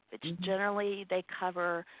officers, which generally they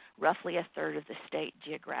cover roughly a third of the state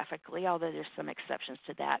geographically, although there's some exceptions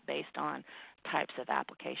to that based on types of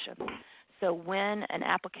applications. So when an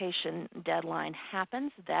application deadline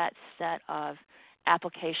happens, that set of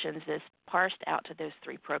applications is parsed out to those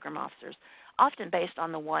 3 program officers, often based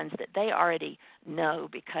on the ones that they already know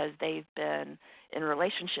because they've been in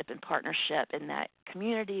relationship and partnership in that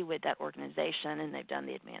community with that organization, and they've done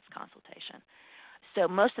the advanced consultation. So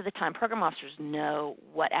most of the time, program officers know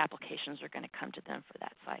what applications are going to come to them for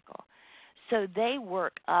that cycle. So they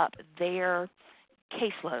work up their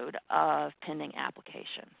caseload of pending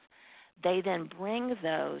applications. They then bring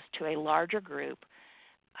those to a larger group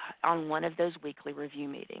on one of those weekly review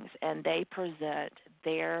meetings, and they present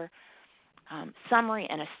their summary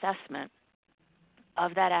and assessment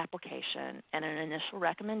of that application and an initial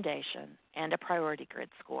recommendation and a priority grid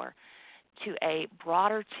score to a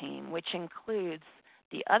broader team, which includes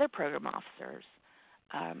the other program officers,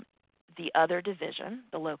 the other division,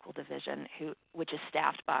 the local division, which is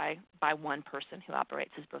staffed by one person who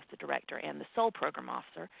operates as both the director and the sole program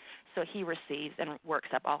officer. So he receives and works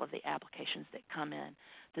up all of the applications that come in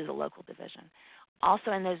through the local division.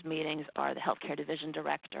 Also in those meetings are the healthcare division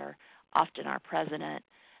director, often our president,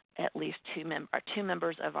 at least two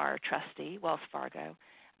members of our trustee, Wells Fargo.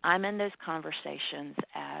 I'm in those conversations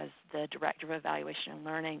as the director of evaluation and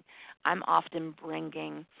learning. I'm often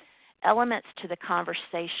bringing elements to the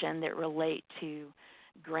conversation that relate to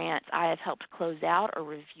grants I have helped close out or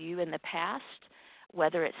review in the past,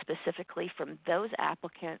 whether it's specifically from those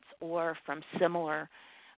applicants or from similar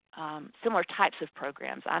types of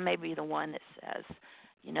programs. I may be the one that says,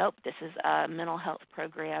 this is a mental health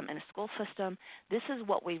program in a school system. This is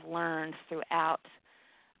what we've learned throughout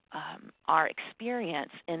our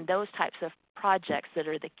experience in those types of projects that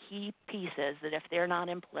are the key pieces that if they're not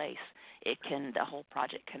in place, the whole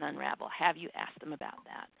project can unravel. Have you asked them about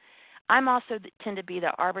that? I'm also tend to be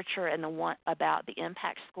the arbiter and the one about the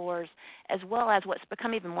impact scores, as well as what's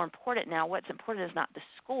become even more important now. What's important is not the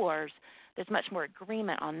scores. There's much more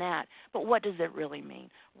agreement on that. But what does it really mean?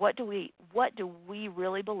 What do we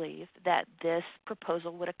really believe that this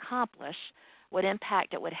proposal would accomplish? What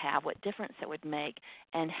impact it would have? What difference it would make?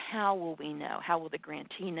 And how will we know? How will the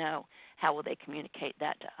grantee know? How will they communicate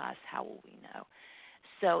that to us? How will we know?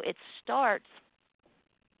 So it starts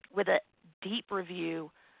with a deep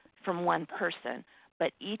review from one person,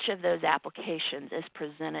 but each of those applications is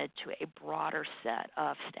presented to a broader set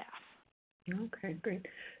of staff. Okay, great.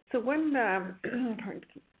 So one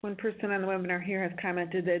person on the webinar here has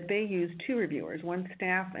commented that they use two reviewers, one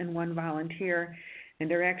staff and one volunteer,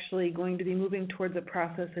 and they're actually going to be moving towards a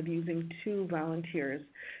process of using two volunteers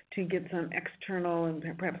to get some external and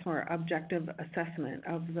perhaps more objective assessment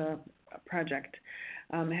of the project.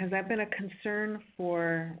 Has that been a concern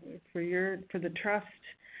for the trust?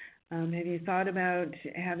 Have you thought about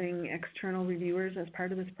having external reviewers as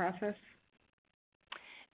part of this process?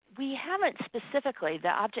 We haven't specifically. The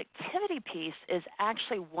objectivity piece is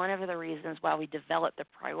actually one of the reasons why we developed the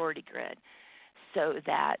priority grid, so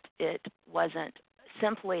that it wasn't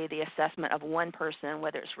simply the assessment of one person,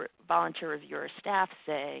 whether it's volunteer reviewer or staff,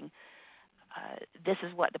 saying, this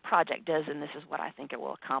is what the project does and this is what I think it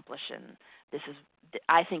will accomplish and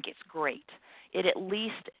I think it's great. It at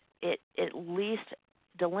least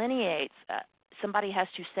delineates, somebody has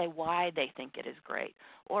to say why they think it is great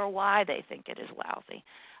or why they think it is lousy.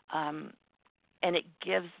 And it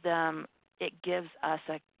gives us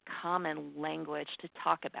a common language to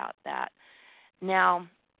talk about that. Now,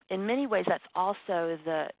 in many ways, that's also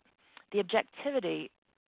the objectivity.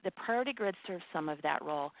 The priority grid serves some of that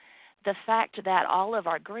role. The fact that all of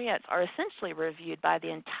our grants are essentially reviewed by the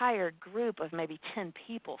entire group of maybe 10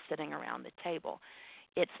 people sitting around the table.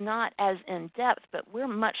 It's not as in-depth, but we're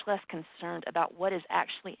much less concerned about what is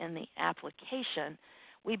actually in the application.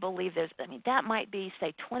 We believe that might be,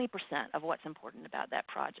 say, 20% of what's important about that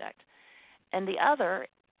project. And the other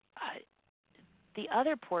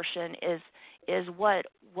portion is what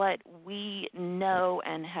we know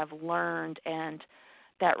and have learned, and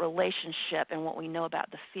that relationship and what we know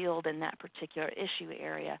about the field in that particular issue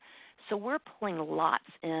area. So we're pulling lots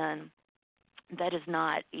in that is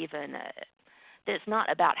not even it's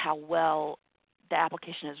not about how well the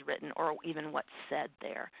application is written or even what's said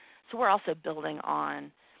there. So we're also building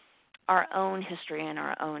on our own history and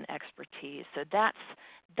our own expertise. So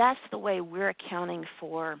that's the way we're accounting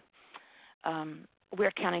for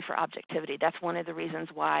objectivity. That's one of the reasons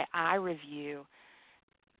why I review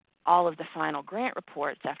all of the final grant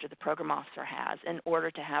reports after the program officer has, in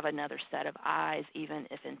order to have another set of eyes, even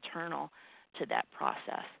if internal, to that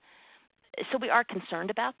process. So we are concerned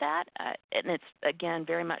about that, and it's, again,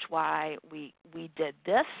 very much why we did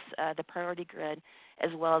this, the priority grid,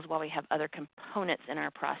 as well as why we have other components in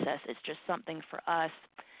our process. It's just something for us.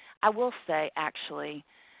 I will say, actually,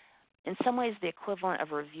 in some ways the equivalent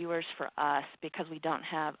of reviewers for us, because we don't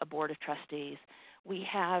have a board of trustees, we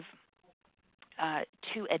have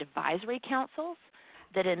two advisory councils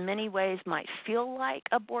that in many ways might feel like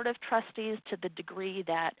a board of trustees to the degree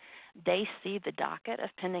that they see the docket of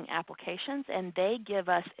pending applications and they give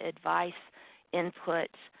us advice, input,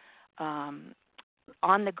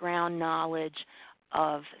 on-the-ground knowledge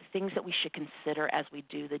of things that we should consider as we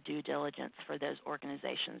do the due diligence for those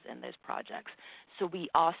organizations and those projects. So we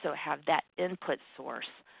also have that input source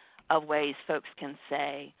of ways folks can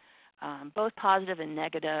say both positive and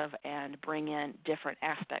negative and bring in different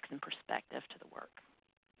aspects and perspective to the work.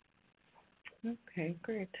 Okay,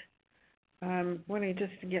 great. Want to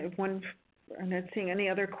just get one, I'm not seeing any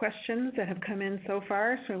other questions that have come in so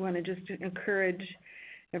far, so I want to just encourage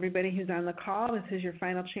Everybody who's on the call, this is your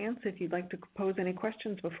final chance if you'd like to pose any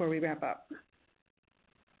questions before we wrap up.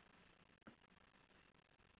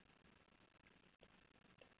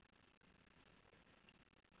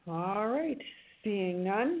 All right, seeing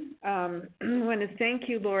none. I want to thank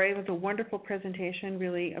you, Lori. It was a wonderful presentation.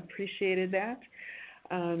 Really appreciated that.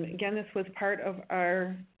 Again, this was part of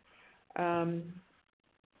our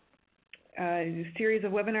series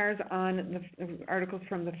of webinars on the articles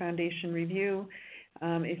from the Foundation Review.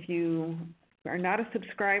 If you are not a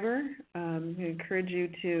subscriber, we encourage you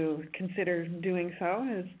to consider doing so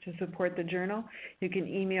as to support the journal. You can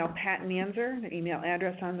email Pat Manzer, the email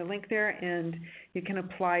address on the link there, and you can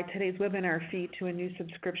apply today's webinar fee to a new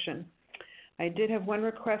subscription. I did have one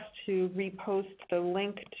request to repost the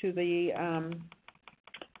link to the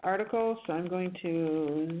article, so I'm going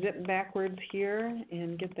to zip backwards here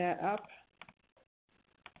and get that up.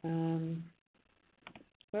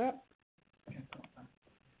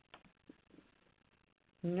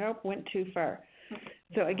 Nope, went too far.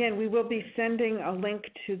 So again, we will be sending a link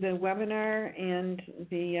to the webinar and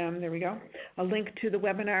the, there we go, a link to the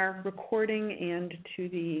webinar recording and to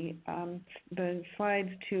the slides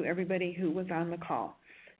to everybody who was on the call.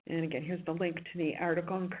 And again, here's the link to the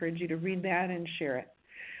article. I encourage you to read that and share it.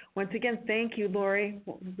 Once again, thank you, Lori.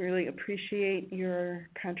 We really appreciate your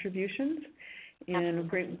contributions and a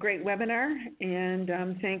great webinar, and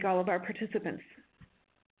thank all of our participants.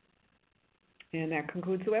 And that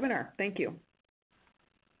concludes the webinar. Thank you.